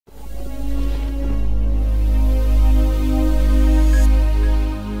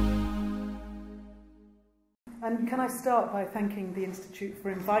And can I start by thanking the Institute for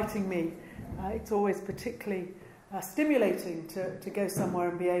inviting me? It's always particularly stimulating to go somewhere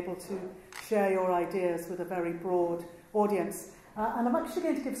and be able to share your ideas with a very broad audience. And I'm actually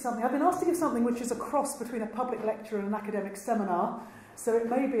going to give something, I've been asked to give something which is a cross between a public lecture and an academic seminar, so it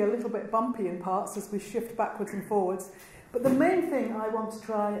may be a little bit bumpy in parts as we shift backwards and forwards. But the main thing I want to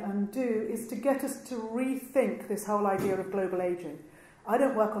try and do is to get us to rethink this whole idea of global ageing. I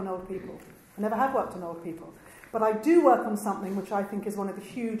don't work on old people. I never have worked on old people. But I do work on something which I think is one of the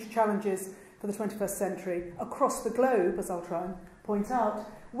huge challenges for the 21st century across the globe, as I'll try and point out,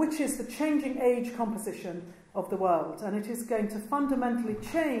 which is the changing age composition of the world. And it is going to fundamentally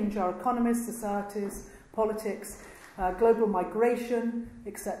change our economies, societies, politics, global migration,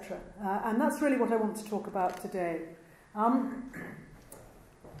 etc. And that's really what I want to talk about today.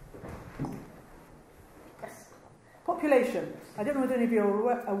 Population. I don't know whether any of you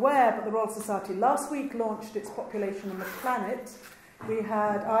are aware, but the Royal Society last week launched its Population on the Planet.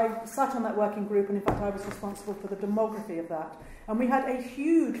 I sat on that working group, and in fact I was responsible for the demography of that. And we had a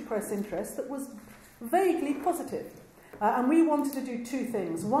huge press interest that was vaguely positive. And we wanted to do two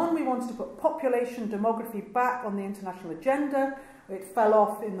things. One, we wanted to put population demography back on the international agenda. It fell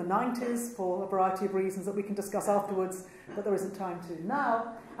off in the 90s for a variety of reasons that we can discuss afterwards, but there isn't time to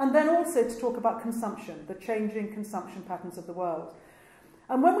now. And then also to talk about consumption, the changing consumption patterns of the world.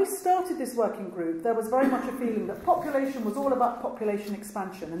 And when we started this working group, there was very much a feeling that population was all about population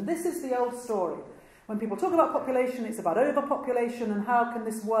expansion. And this is the old story. When people talk about population, it's about overpopulation and how can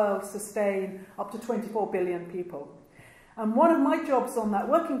this world sustain up to 24 billion people. And one of my jobs on that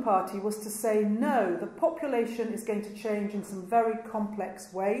working party was to say, no, the population is going to change in some very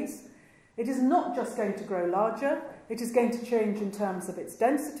complex ways. It is not just going to grow larger, it is going to change in terms of its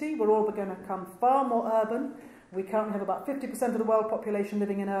density. We're all going to become far more urban. We currently have about 50% of the world population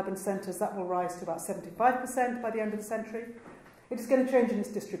living in urban centres. That will rise to about 75% by the end of the century. It is going to change in its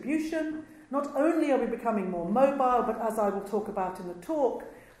distribution. Not only are we becoming more mobile, but as I will talk about in the talk,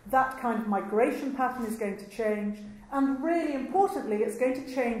 that kind of migration pattern is going to change. And really importantly, it's going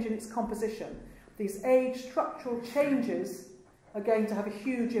to change in its composition. These age structural changes are going to have a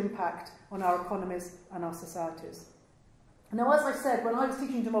huge impact on our economies and our societies. Now, as I said, when I was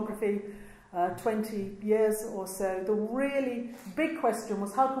teaching demography 20 years or so, the really big question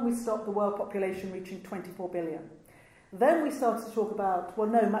was how can we stop the world population reaching 24 billion? Then we started to talk about, well,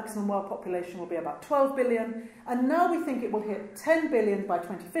 no, maximum world population will be about 12 billion, and now we think it will hit 10 billion by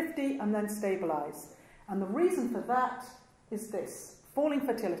 2050 and then stabilise. And the reason for that is this, falling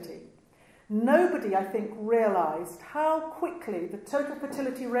fertility. Nobody, I think, realised how quickly the total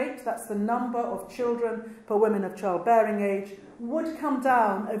fertility rate, that's the number of children per woman of childbearing age, would come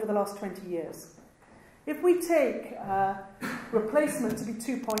down over the last 20 years. If we take replacement to be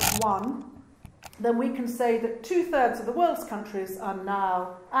 2.1, then we can say that 2/3 of the world's countries are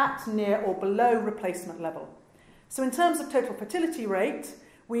now at, near or below replacement level. So in terms of total fertility rate,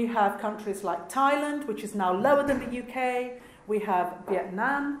 we have countries like Thailand, which is now lower than the UK. We have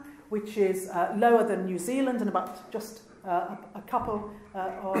Vietnam, which is lower than New Zealand and about just a couple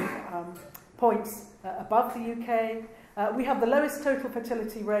of points above the UK. We have the lowest total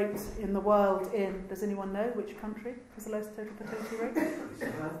fertility rate in the world in, does anyone know which country has the lowest total fertility rate?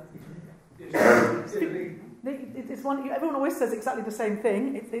 It's one, everyone always says exactly the same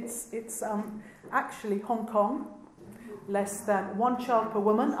thing. It's actually Hong Kong. Less than 1 child per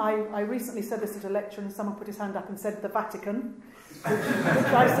woman. I recently said this at a lecture and someone put his hand up and said the Vatican,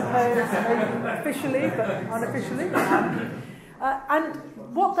 which I suppose maybe officially but unofficially. And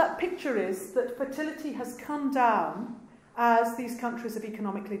what that picture is that fertility has come down as these countries have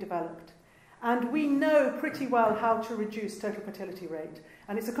economically developed. And we know pretty well how to reduce total fertility rate.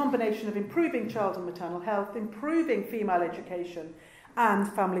 And it's a combination of improving child and maternal health, improving female education,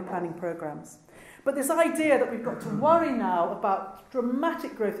 and family planning programmes. But this idea that we've got to worry now about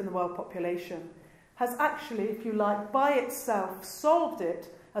dramatic growth in the world population has actually, if you like, by itself solved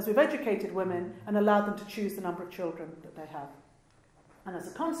it as we've educated women and allowed them to choose the number of children that they have. And as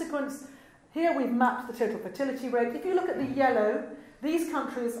a consequence, here we've mapped the total fertility rate. If you look at the yellow, these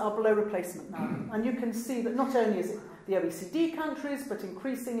countries are below replacement now. And you can see that not only is it the OECD countries, but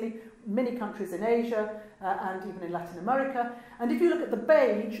increasingly many countries in Asia and even in Latin America. And if you look at the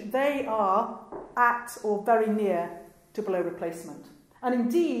beige, they are at or very near to below replacement. And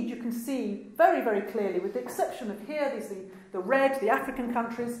indeed, you can see very, very clearly, with the exception of here, these the red, the African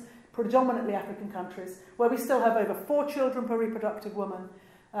countries, predominantly African countries, where we still have over 4 children per reproductive woman,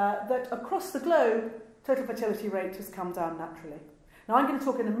 that across the globe, total fertility rate has come down naturally. Now, I'm going to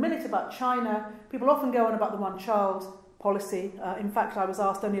talk in a minute about China. People often go on about the 1 child policy. In fact, I was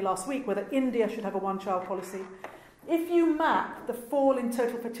asked only last week whether India should have a one-child policy. If you map the fall in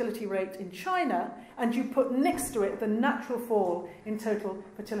total fertility rate in China and you put next to it the natural fall in total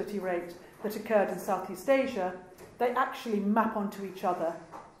fertility rate that occurred in Southeast Asia, they actually map onto each other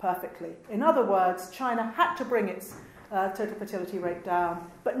perfectly. In other words, China had to bring its total fertility rate down,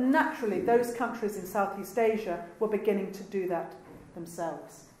 but naturally those countries in Southeast Asia were beginning to do that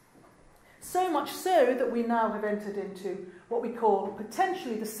themselves. So much so that we now have entered into what we call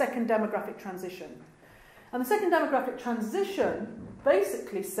potentially the second demographic transition. And the second demographic transition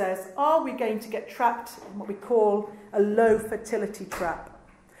basically says, are we going to get trapped in what we call a low fertility trap?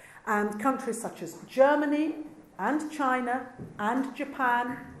 And countries such as Germany and China and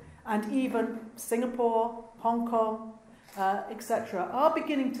Japan and even Singapore, Hong Kong, etc., are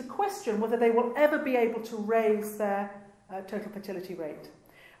beginning to question whether they will ever be able to raise their total fertility rate.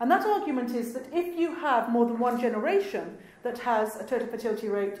 And that argument is that if you have more than one generation that has a total fertility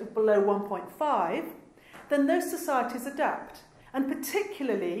rate of below 1.5, then those societies adapt. And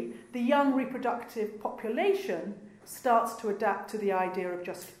particularly, the young reproductive population starts to adapt to the idea of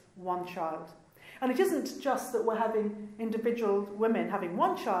just one child. And it isn't just that we're having individual women having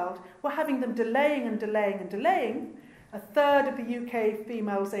one child, we're having them delaying and delaying and delaying. A third of the UK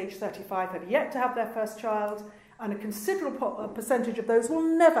females aged 35 have yet to have their first child, and a considerable percentage of those will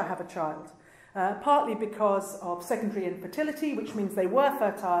never have a child. Partly because of secondary infertility, which means they were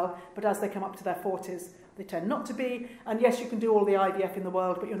fertile, but as they come up to their 40s, they tend not to be. And yes, you can do all the IVF in the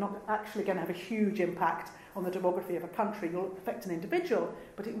world, but you're not actually going to have a huge impact on the demography of a country. You'll affect an individual,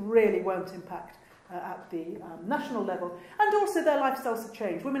 but it really won't impact at the national level. And also their lifestyles have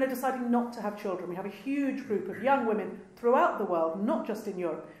changed. Women are deciding not to have children. We have a huge group of young women throughout the world, not just in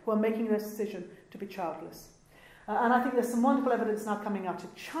Europe, who are making this decision to be childless. And I think there's some wonderful evidence now coming out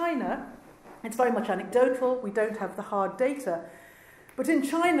of China. It's very much anecdotal. We don't have the hard data. But in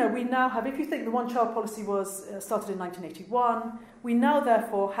China, we now have, if you think the one-child policy was started in 1981, we now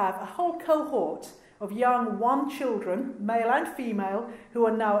therefore have a whole cohort of young children, male and female, who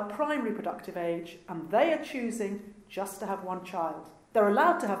are now at prime reproductive age, and they are choosing just to have one child. They're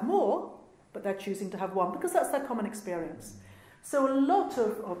allowed to have more, but they're choosing to have one because that's their common experience. So a lot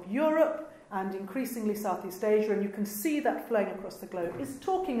of Europe and increasingly Southeast Asia, and you can see that flowing across the globe, is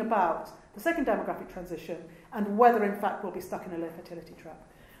talking about the second demographic transition and whether in fact we'll be stuck in a low fertility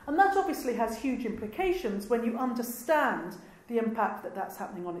trap. And that obviously has huge implications when you understand the impact that that's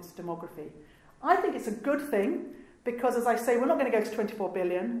happening on its demography. I think it's a good thing because, as I say, we're not going to go to 24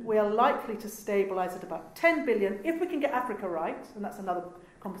 billion. We are likely to stabilise at about 10 billion if we can get Africa right, and that's another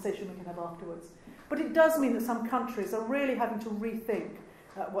conversation we can have afterwards. But it does mean that some countries are really having to rethink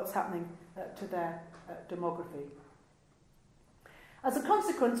what's happening to their demography. As a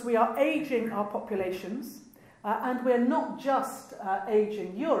consequence, we are ageing our populations, and we're not just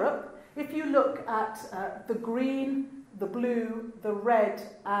ageing Europe. If you look at the green, the blue, the red,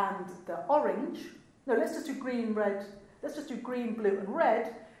 and the orange, no, let's just do green, red, let's just do green, blue, and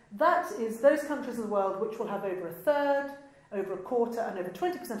red. That is those countries of the world which will have over a third, over a quarter, and over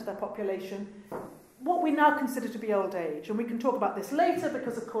 20% of their population what we now consider to be old age. And we can talk about this later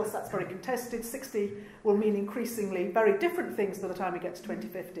because, of course, that's very contested. 60 will mean increasingly very different things by the time we get to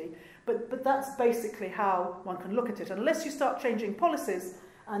 2050. But that's basically how one can look at it. Unless you start changing policies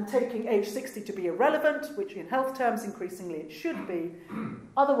and taking age 60 to be irrelevant, which in health terms increasingly it should be,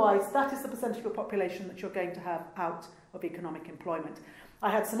 otherwise that is the percentage of your population that you're going to have out of economic employment. I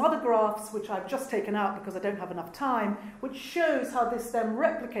had some other graphs, which I've just taken out because I don't have enough time, which shows how this then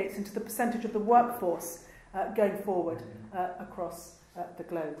replicates into the percentage of the workforce going forward across the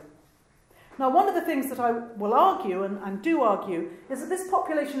globe. Now, one of the things that I will argue, and do argue, is that this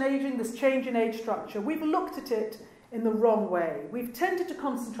population ageing, this change in age structure, we've looked at it in the wrong way. We've tended to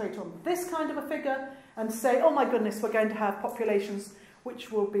concentrate on this kind of a figure and say, oh my goodness, we're going to have populations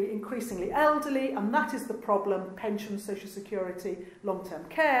which will be increasingly elderly, and that is the problem: pensions, social security, long-term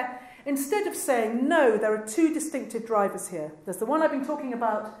care. Instead of saying, no, there are two distinctive drivers here. There's the one I've been talking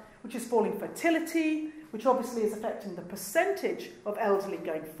about, which is falling fertility, which obviously is affecting the percentage of elderly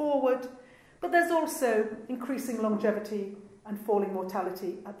going forward. But there's also increasing longevity and falling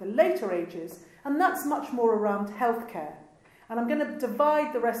mortality at the later ages, and that's much more around healthcare. And I'm going to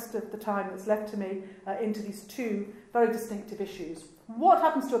divide the rest of the time that's left to me into these two very distinctive issues. What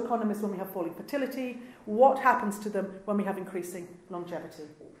happens to economies when we have falling fertility? What happens to them when we have increasing longevity?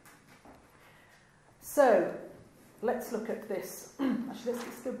 So, let's look at this. Actually,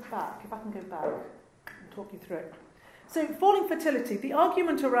 let's go back. If I can go back and talk you through it. So, falling fertility. The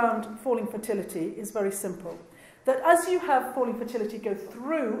argument around falling fertility is very simple. that as you have falling fertility go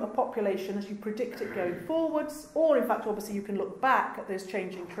through a population, as you predict it going forwards, or in fact obviously you can look back at those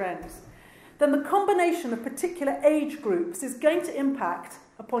changing trends, then the combination of particular age groups is going to impact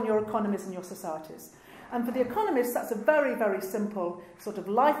upon your economies and your societies. And for the economists, that's a very, very simple sort of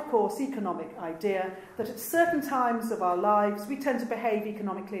life course economic idea that at certain times of our lives, we tend to behave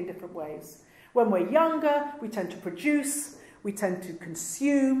economically in different ways. When we're younger, we tend to produce, we tend to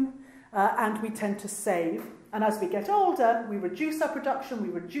consume, and we tend to save. And as we get older, we reduce our production, we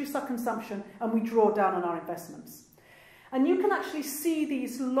reduce our consumption, and we draw down on our investments. And you can actually see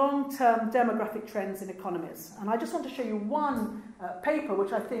these long-term demographic trends in economies. And I just want to show you one paper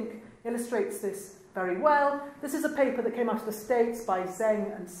which I think illustrates this very well. This is a paper that came out of the States by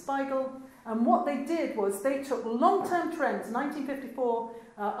Zeng and Spiegel. And what they did was they took long-term trends, 1954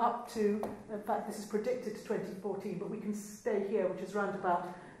 up to, in fact, this is predicted to 2014, but we can stay here, which is round about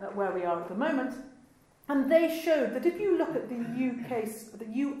where we are at the moment. And they showed that if you look at the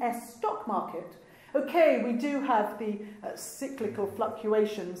US stock market, okay, we do have the cyclical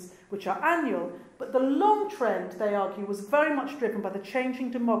fluctuations, which are annual, but the long trend, they argue, was very much driven by the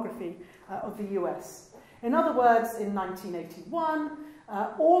changing demography of the US. In other words, in 1981,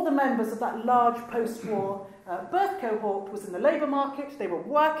 all the members of that large post-war birth cohort was in the labour market. They were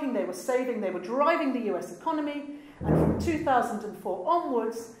working, they were saving, they were driving the US economy. And from 2004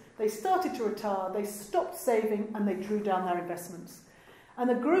 onwards, they started to retire, they stopped saving, and they drew down their investments. And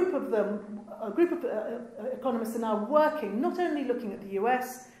a group of economists are now working, not only looking at the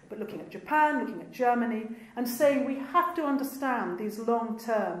US, but looking at Japan, looking at Germany, and saying we have to understand these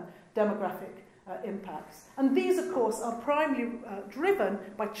long-term demographic impacts. And these, of course, are primarily driven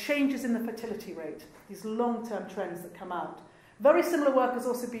by changes in the fertility rate, these long-term trends that come out. Very similar work has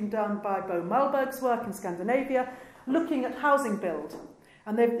also been done by Bo Malberg's work in Scandinavia, looking at housing build.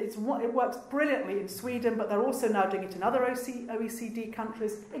 And it works brilliantly in Sweden, but they're also now doing it in other OECD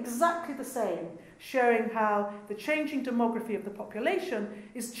countries, exactly the same, showing how the changing demography of the population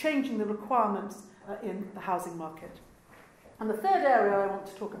is changing the requirements in the housing market. And the third area I want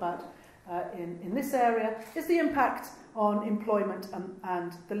to talk about in this area is the impact on employment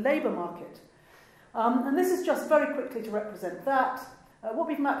and the labour market. And this is just very quickly to represent that. What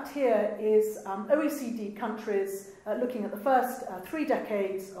we've mapped here is OECD countries looking at the first 3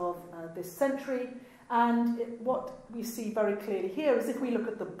 decades of this century, and what we see very clearly here is if we look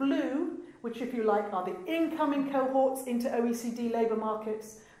at the blue, which if you like are the incoming cohorts into OECD labour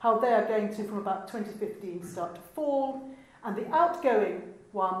markets, how they are going to from about 2015 start to fall, and the outgoing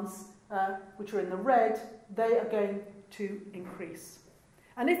ones, which are in the red, they are going to increase.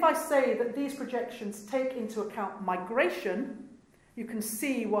 And if I say that these projections take into account migration, you can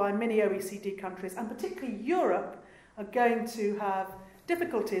see why many OECD countries, and particularly Europe, are going to have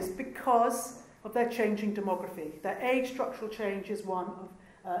difficulties because of their changing demography. Their age structural change is one of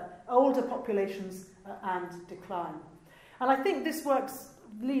older populations and decline. And I think this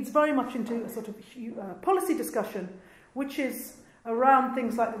leads very much into a sort of policy discussion, which is around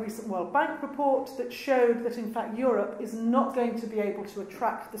things like the recent World Bank report that showed that in fact Europe is not going to be able to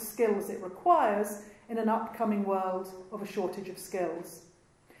attract the skills it requires in an upcoming world of a shortage of skills.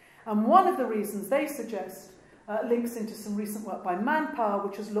 And one of the reasons they suggest links into some recent work by Manpower,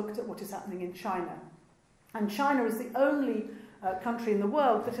 which has looked at what is happening in China. And China is the only country in the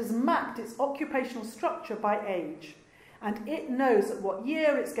world that has mapped its occupational structure by age. And it knows at what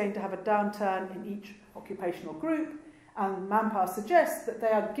year it's going to have a downturn in each occupational group. And Manpower suggests that they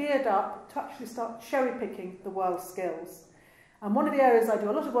are geared up to actually start cherry-picking the world's skills. And one of the areas I do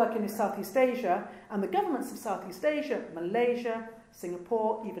a lot of work in is Southeast Asia, and the governments of Southeast Asia, Malaysia,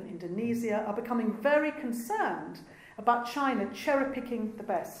 Singapore, even Indonesia, are becoming very concerned about China cherry-picking the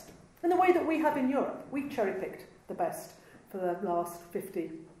best. In the way that we have in Europe, we've cherry-picked the best for the last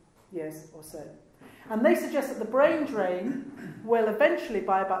 50 years or so. And they suggest that the brain drain will eventually,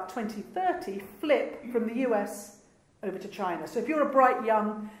 by about 2030, flip from the US over to China. So if you're a bright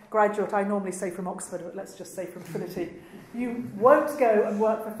young graduate, I normally say from Oxford, but let's just say from Trinity, you won't go and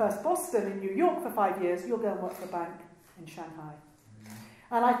work for First Boston in New York for 5 years, you'll go and work for a bank in Shanghai.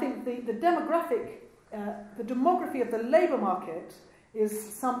 And I think the demography of the labour market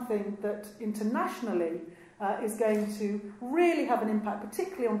is something that internationally is going to really have an impact,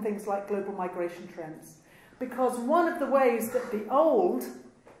 particularly on things like global migration trends. Because one of the ways that the old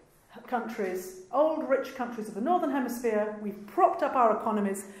rich countries of the Northern Hemisphere, we've propped up our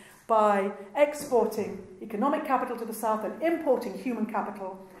economies by exporting economic capital to the south and importing human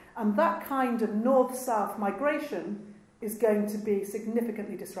capital, and that kind of north-south migration is going to be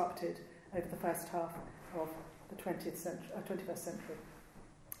significantly disrupted over the first half of the 21st century.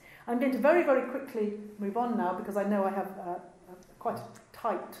 I'm going to very, very quickly move on now because I know I have quite a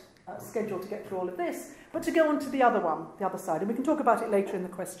tight schedule to get through all of this, but to go on to the other one, the other side, and we can talk about it later in the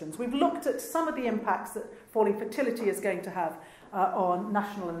questions. We've looked at some of the impacts that falling fertility is going to have on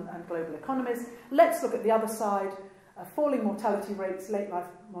national and global economies. Let's look at the other side, falling mortality rates, late life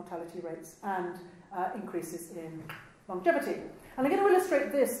mortality rates, and increases in longevity. And I'm going to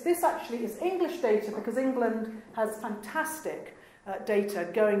illustrate this. This actually is English data because England has fantastic data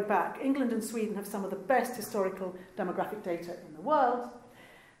going back. England and Sweden have some of the best historical demographic data in the world,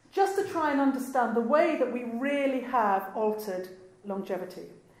 just to try and understand the way that we really have altered longevity.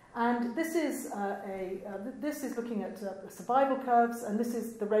 And this is looking at survival curves, and this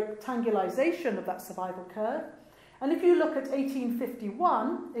is the rectangularization of that survival curve. And if you look at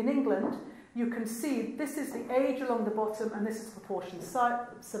 1851 in England, you can see this is the age along the bottom, and this is proportion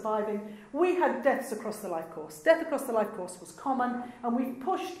surviving. We had deaths across the life course. Death across the life course was common, and we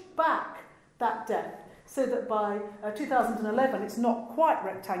pushed back that death so that by 2011 it's not quite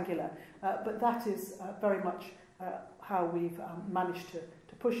rectangular, but that is very much how we've managed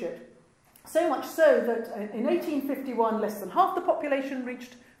to push it. So much so that in 1851 less than half the population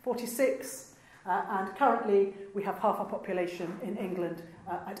reached 46, and currently we have half our population in England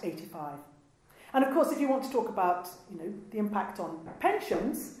at 85. And of course, if you want to talk about the impact on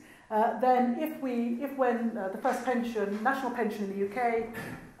pensions, then when the first pension, national pension in the UK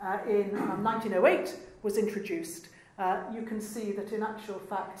in 1908 was introduced, you can see that in actual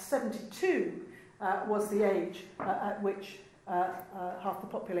fact 72 was the age at which half the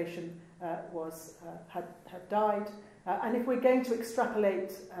population had died. And if we're going to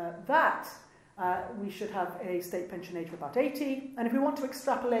extrapolate that, we should have a state pension age of about 80. And if we want to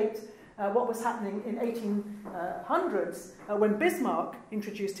extrapolate what was happening in 1800s when Bismarck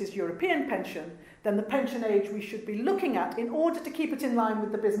introduced his European pension, then the pension age we should be looking at in order to keep it in line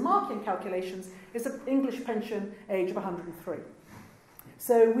with the Bismarckian calculations is an English pension age of 103.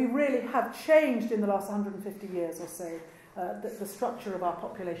 So we really have changed in the last 150 years or so the structure of our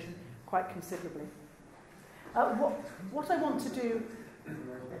population quite considerably. What I want to do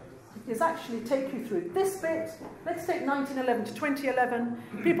is actually take you through this bit. Let's take 1911 to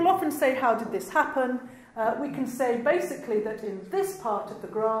 2011. People often say, how did this happen? We can say basically that in this part of the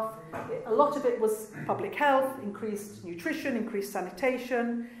graph, a lot of it was public health, increased nutrition, increased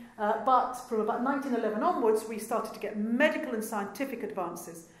sanitation, but from about 1911 onwards, we started to get medical and scientific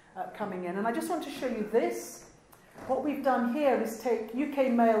advances coming in. And I just want to show you this. What we've done here is take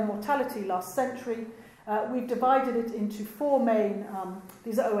UK male mortality last century. We've divided it into four main,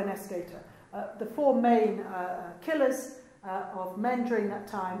 these are ONS data, the four main killers of men during that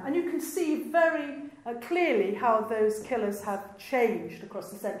time. And you can see very clearly how those killers have changed across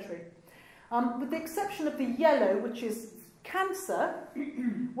the century. With the exception of the yellow, which is cancer,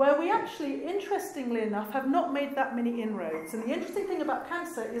 where we actually, interestingly enough, have not made that many inroads. And the interesting thing about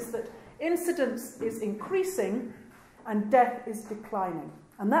cancer is that incidence is increasing and death is declining.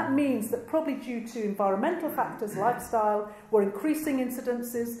 And that means that probably due to environmental factors, lifestyle, we're increasing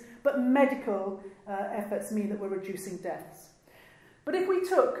incidences, but medical efforts mean that we're reducing deaths. But if we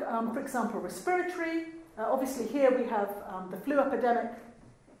took, for example, respiratory, obviously here we have the flu epidemic.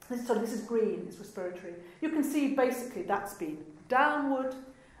 This is green, it's respiratory. You can see basically that's been downward.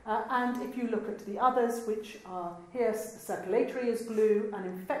 And if you look at the others, which are here, circulatory is blue and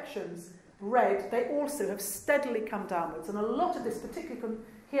infections red, they also have steadily come downwards. And a lot of this, particularly from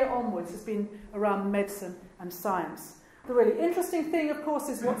here onwards, has been around medicine and science. The really interesting thing, of course,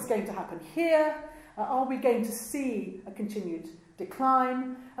 is what's going to happen here. Are we going to see a continued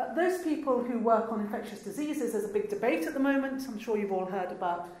decline? Those people who work on infectious diseases, there's a big debate at the moment. I'm sure you've all heard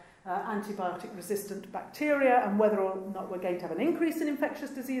about antibiotic-resistant bacteria and whether or not we're going to have an increase in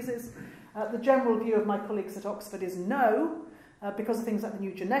infectious diseases. The general view of my colleagues at Oxford is no. Because of things like the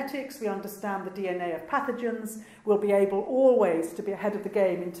new genetics, we understand the DNA of pathogens. We'll be able always to be ahead of the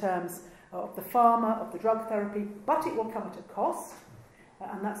game in terms of the pharma, of the drug therapy, but it will come at a cost,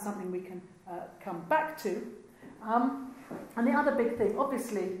 and that's something we can come back to. And the other big thing,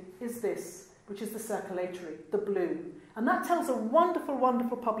 obviously, is this, which is the circulatory, the blue. And that tells a wonderful,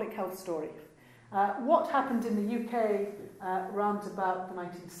 wonderful public health story. What happened in the UK around about the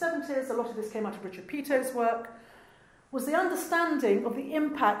 1970s, a lot of this came out of Richard Peto's work, was the understanding of the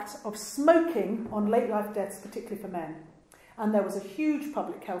impact of smoking on late life deaths, particularly for men. And there was a huge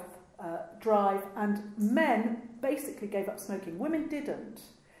public health drive, and men basically gave up smoking. Women didn't.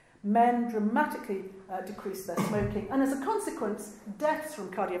 Men dramatically decreased their smoking, and as a consequence, deaths from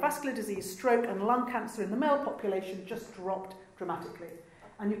cardiovascular disease, stroke and lung cancer in the male population just dropped dramatically.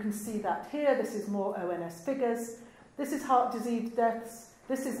 And you can see that here. This is more ONS figures. This is heart disease deaths.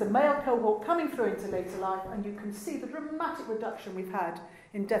 This is the male cohort coming through into later life, and you can see the dramatic reduction we've had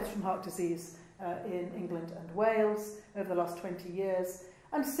in deaths from heart disease in England and Wales over the last 20 years.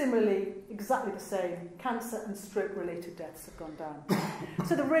 And similarly, exactly the same, cancer and stroke-related deaths have gone down.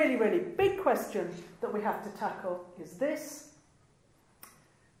 So the really, really big question that we have to tackle is this.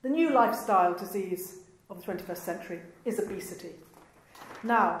 The new lifestyle disease of the 21st century is obesity.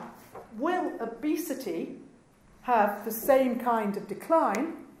 Now, will obesity have the same kind of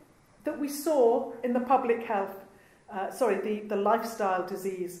decline that we saw in the public health, the lifestyle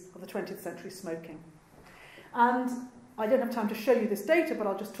disease of the 20th century, smoking? And I don't have time to show you this data, but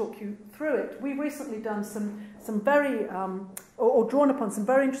I'll just talk you through it. We've recently done some very, or drawn upon some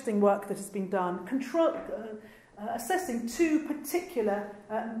very interesting work that has been done, assessing two particular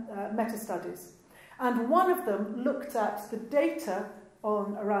meta-studies. And one of them looked at the data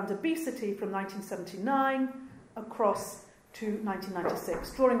around obesity from 1979 across to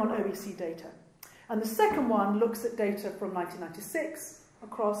 1996, drawing on OECD data. And the second one looks at data from 1996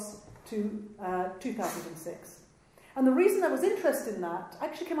 across to 2006. And the reason I was interested in that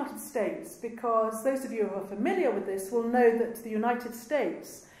actually came out of the States, because those of you who are familiar with this will know that the United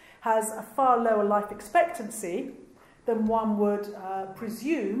States has a far lower life expectancy than one would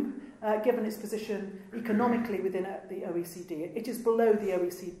presume, given its position economically within the OECD. It is below the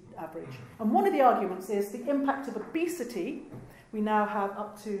OECD average. And one of the arguments is the impact of obesity. We now have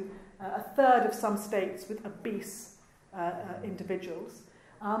up to a third of some states with obese individuals.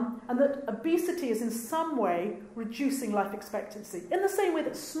 And that obesity is in some way reducing life expectancy, in the same way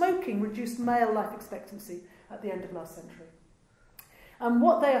that smoking reduced male life expectancy at the end of last century. And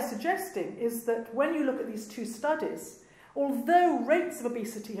what they are suggesting is that when you look at these two studies, although rates of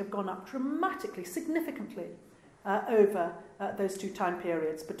obesity have gone up dramatically, significantly, over those two time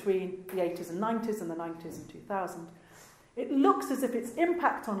periods between the 80s and 90s and the 90s and 2000, it looks as if its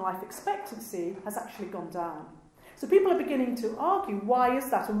impact on life expectancy has actually gone down. So people are beginning to argue, why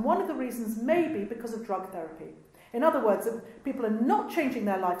is that? And one of the reasons may be because of drug therapy. In other words, people are not changing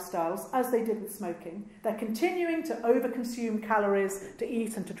their lifestyles as they did with smoking. They're continuing to overconsume calories, to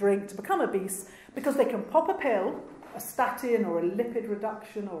eat and to drink, to become obese, because they can pop a pill, a statin or a lipid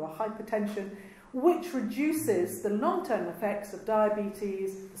reduction or a hypertension, which reduces the long-term effects of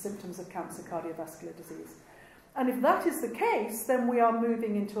diabetes, the symptoms of cancer, cardiovascular disease. And if that is the case, then we are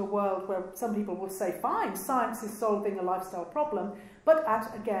moving into a world where some people will say, fine, science is solving a lifestyle problem, but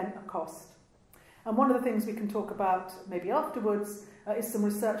at, again, a cost. And one of the things we can talk about maybe afterwards is some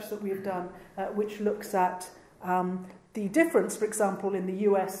research that we have done which looks at the difference, for example, in the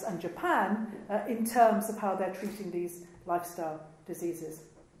US and Japan in terms of how they're treating these lifestyle diseases.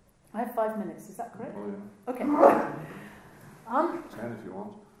 I have 5 minutes, is that correct? Oh, yeah. Okay. 10 if you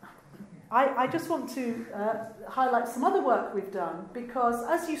want. I just want to highlight some other work we've done, because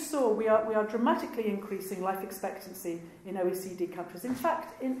as you saw, we are dramatically increasing life expectancy in OECD countries. In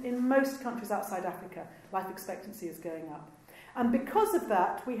fact, in most countries outside Africa, life expectancy is going up. And because of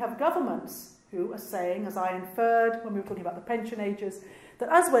that, we have governments who are saying, as I inferred when we were talking about the pension ages, that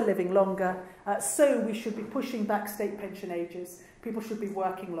as we're living longer, so we should be pushing back state pension ages. People should be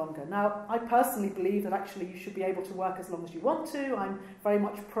working longer. Now, I personally believe that actually you should be able to work as long as you want to. I'm very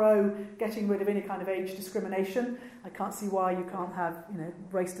much pro getting rid of any kind of age discrimination. I can't see why you can't have,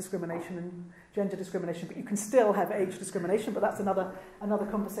 race discrimination and gender discrimination, but you can still have age discrimination, but that's another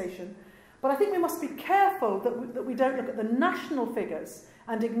conversation. But I think we must be careful that we don't look at the national figures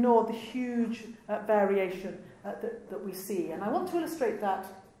and ignore the huge variation that we see. And I want to illustrate that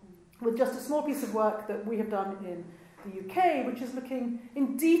with just a small piece of work that we have done in the UK, which is looking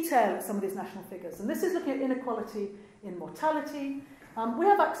in detail at some of these national figures. And this is looking at inequality in mortality. We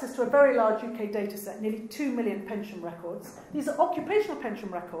have access to a very large UK data set, nearly 2 million pension records. These are occupational pension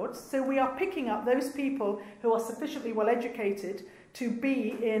records, so we are picking up those people who are sufficiently well educated to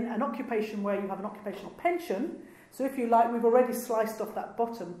be in an occupation where you have an occupational pension. So if you like, we've already sliced off that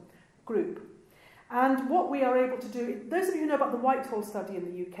bottom group. And what we are able to do, those of you who know about the Whitehall study in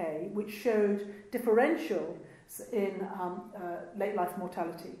the UK, which showed differential in late life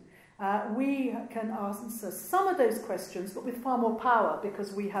mortality, we can answer some of those questions, but with far more power,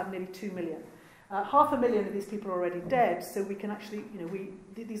 because we have nearly 2 million. 500,000 of these people are already dead, so we can actually,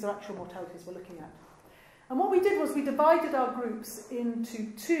 these are actual mortalities we're looking at. And what we did was we divided our groups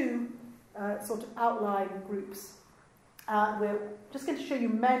into two sort of outlying groups. We're just going to show you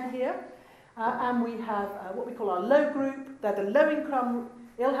men here, and we have what we call our low group. They're the low-income,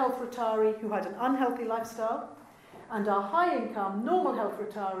 ill-health retiree who had an unhealthy lifestyle, and our high-income, normal health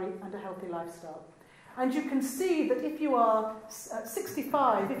retiree and a healthy lifestyle. And you can see that if you are at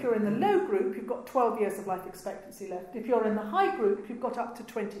 65, if you're in the low group, you've got 12 years of life expectancy left. If you're in the high group, you've got up to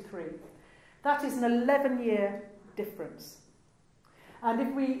 23. That is an 11-year difference. And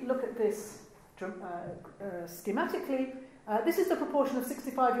if we look at this schematically, this is the proportion of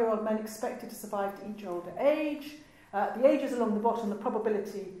 65-year-old men expected to survive to each older age. The ages along the bottom, the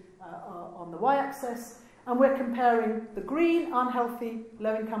probability are on the y-axis. And we're comparing the green, unhealthy,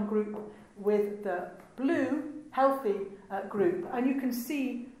 low-income group with the blue, healthy group. And you can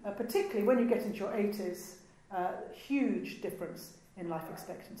see, particularly when you get into your 80s, huge difference in life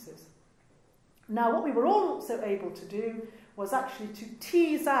expectancies. Now, what we were also able to do was actually to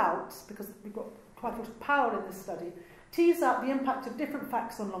tease out, because we've got quite a lot of power in this study, tease out the impact of different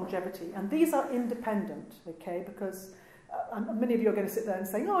facts on longevity. And these are independent, okay, because many of you are going to sit there and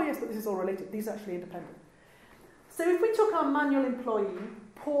say, oh yes, but this is all related. These are actually independent. So if we took our manual employee,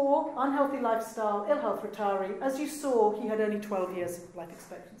 poor, unhealthy lifestyle, ill health retiree, as you saw, he had only 12 years of life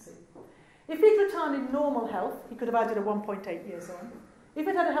expectancy. If he'd retired in normal health, he could have added a 1.8 years on. If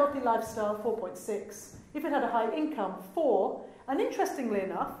it had a healthy lifestyle, 4.6. If it had a high income, 4. And interestingly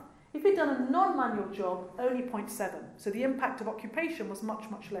enough, if he'd done a non-manual job, only 0.7. So the impact of occupation was much,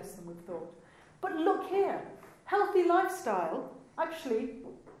 much less than we thought. But look here, healthy lifestyle actually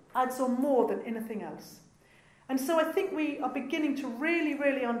adds on more than anything else. And so I think we are beginning to really,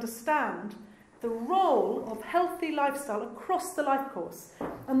 really understand the role of healthy lifestyle across the life course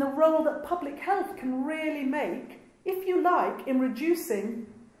and the role that public health can really make, if you like, in reducing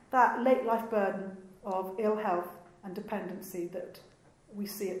that late life burden of ill health and dependency that we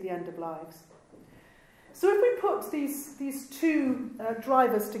see at the end of lives. So if we put these two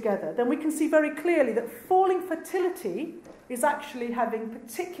drivers together, then we can see very clearly that falling fertility is actually having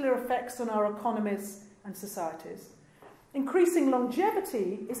particular effects on our economies and societies. Increasing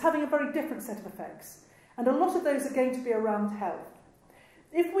longevity is having a very different set of effects, and a lot of those are going to be around health.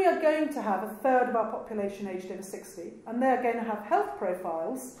 If we are going to have a third of our population aged over 60, and they're going to have health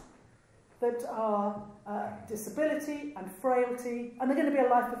profiles that are disability and frailty, and they're going to be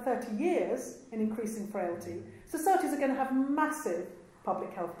alive for 30 years in increasing frailty, societies are going to have massive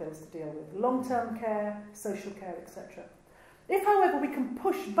public health bills to deal with, long-term care, social care, etc. If, however, we can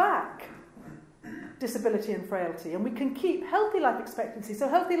push back disability and frailty, and we can keep healthy life expectancy, so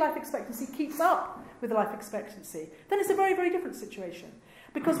healthy life expectancy keeps up with life expectancy, then it's a very, very different situation.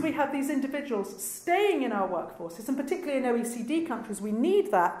 Because we have these individuals staying in our workforces, and particularly in OECD countries, we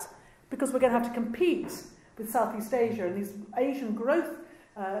need that because we're going to have to compete with Southeast Asia and these Asian growth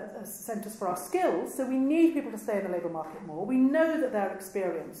centres for our skills, so we need people to stay in the labour market more. We know that they're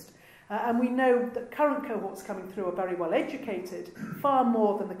experienced. And we know that current cohorts coming through are very well educated, far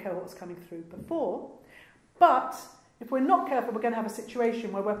more than the cohorts coming through before. But if we're not careful, we're going to have a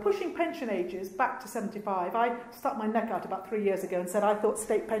situation where we're pushing pension ages back to 75. I stuck my neck out about 3 years ago and said I thought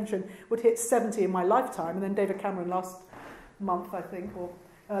state pension would hit 70 in my lifetime. And then David Cameron last month, I think, or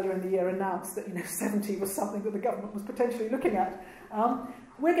earlier in the year, announced that 70 was something that the government was potentially looking at.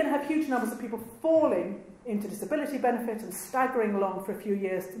 We're going to have huge numbers of people falling into disability benefit and staggering along for a few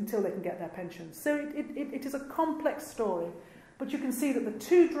years until they can get their pensions. So it is a complex story, but you can see that the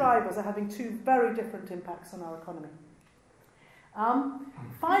two drivers are having two very different impacts on our economy.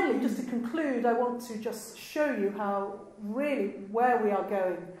 Finally, just to conclude, I want to just show you how really where we are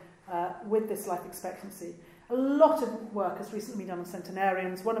going with this life expectancy. A lot of work has recently been done on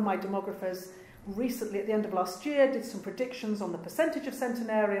centenarians. One of my demographers recently, at the end of last year, did some predictions on the percentage of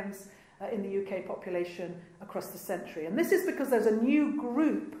centenarians in the UK population across the century. And this is because there's a new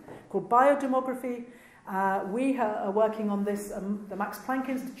group called biodemography. We are working on this, the Max Planck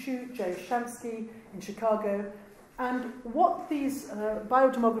Institute, Jay Shansky in Chicago. And what these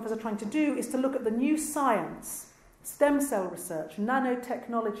biodemographers are trying to do is to look at the new science, stem cell research,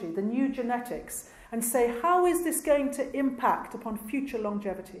 nanotechnology, the new genetics, and say, how is this going to impact upon future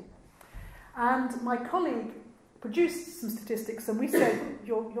longevity? And my colleague produced some statistics, and we said,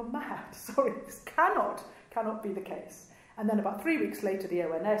 you're mad. Sorry, this cannot be the case. And then about 3 weeks later, the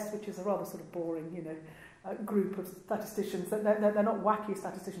ONS, which is a rather sort of boring, group of statisticians, they're not wacky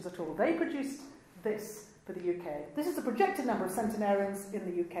statisticians at all. They produced this for the UK. This is the projected number of centenarians in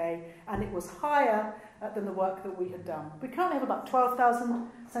the UK, and it was higher than the work that we had done. We currently have about 12,000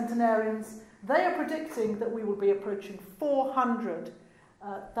 centenarians. They are predicting that we will be approaching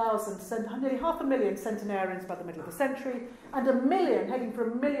 400,000, nearly 500,000 centenarians by the middle of the century, and heading for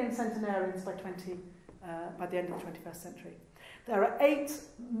 1 million centenarians by the end of the 21st century.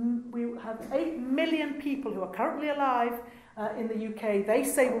 We have 8 million people who are currently alive in the UK. They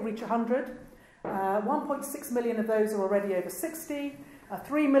say we'll reach 100. 1.6 million of those are already over 60.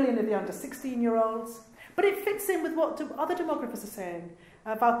 3 million of the under 16-year-olds. But it fits in with what other demographers are saying.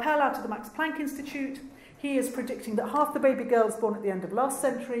 Valpell out of the Max Planck Institute, he is predicting that half the baby girls born at the end of last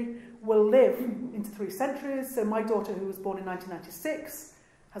century will live into 3 centuries. So my daughter, who was born in 1996,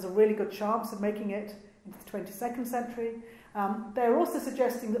 has a really good chance of making it into the 22nd century. They're also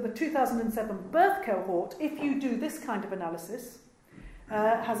suggesting that the 2007 birth cohort, if you do this kind of analysis,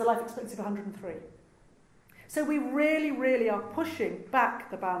 has a life expectancy of 103. So we really, really are pushing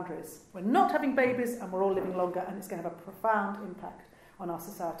back the boundaries. We're not having babies and we're all living longer, and it's going to have a profound impact on our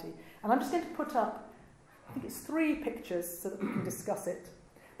society. And I'm just going to put up, I think it's 3 pictures so that we can discuss it.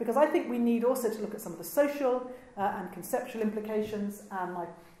 Because I think we need also to look at some of the social and conceptual implications. And my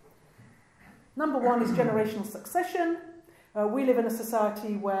number 1 is generational succession. We live in a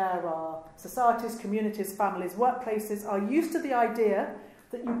society where our societies, communities, families, workplaces are used to the idea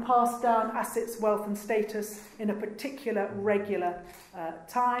that you pass down assets, wealth and status in a particular regular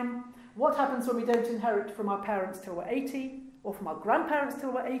time. What happens when we don't inherit from our parents till we're 80 or from our grandparents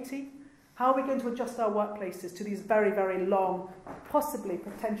till we're 80? How are we going to adjust our workplaces to these very, very long, possibly,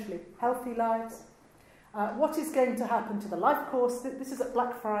 potentially healthy lives? What is going to happen to the life course? This is at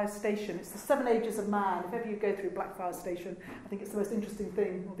Blackfriars Station. It's the 7 Ages of Man. If ever you go through Blackfriars Station, I think it's the most interesting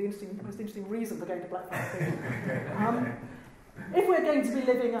thing, or the most interesting reason for going to Blackfriars Station. If we're going to be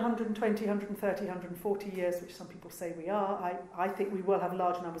living 120, 130, 140 years, which some people say we are, I think we will have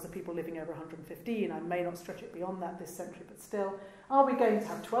large numbers of people living over 115. I may not stretch it beyond that this century, but still. Are we going to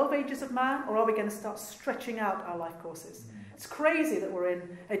have 12 ages of man, or are we going to start stretching out our life courses? It's crazy that we're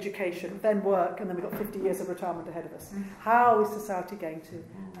in education, then work, and then we've got 50 years of retirement ahead of us. How is society going to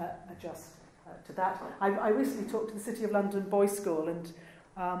adjust to that? I recently talked to the City of London Boys' School, and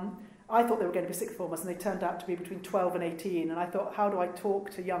I thought they were going to be sixth formers, and they turned out to be between 12 and 18. And I thought, how do I talk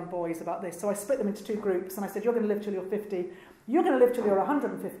to young boys about this? So I split them into 2 groups, and I said, you're going to live till you're 50. You're going to live till you're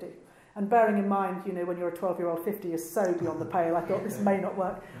 150. And bearing in mind, you know, when you're a 12-year-old, 50 is so beyond the pale. I thought, this may not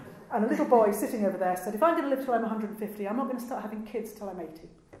work. And a little boy sitting over there said, if I'm going to live till I'm 150, I'm not going to start having kids till I'm 80.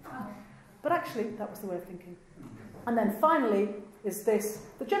 But actually, that was the way of thinking. And then finally is this,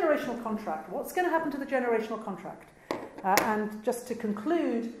 the generational contract. What's going to happen to the generational contract? And just to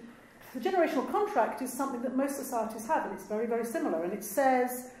conclude, the generational contract is something that most societies have, and it's very, very similar. And it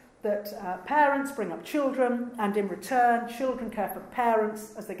says that parents bring up children, and in return, children care for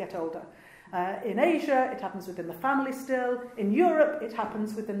parents as they get older. In Asia, it happens within the family still. In Europe, it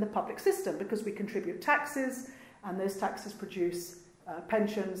happens within the public system because we contribute taxes, and those taxes produce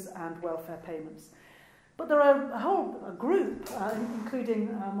pensions and welfare payments. But there are a whole group, including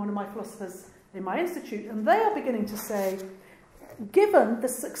one of my philosophers in my institute, and they are beginning to say, given the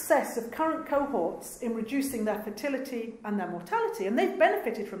success of current cohorts in reducing their fertility and their mortality, and they've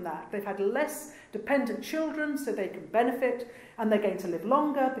benefited from that. They've had less dependent children, so they can benefit, and they're going to live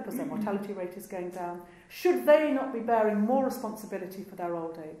longer because their mortality rate is going down. Should they not be bearing more responsibility for their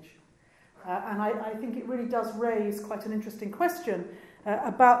old age? And I think it really does raise quite an interesting question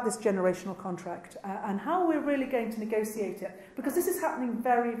about this generational contract and how we're really going to negotiate it, because this is happening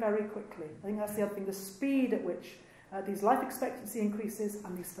very, very quickly. I think that's the other thing, the speed at which these life expectancy increases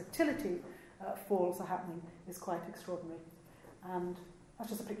and these fertility falls are happening is quite extraordinary. And that's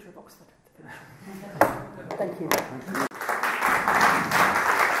just a picture of Oxford to finish. Thank you.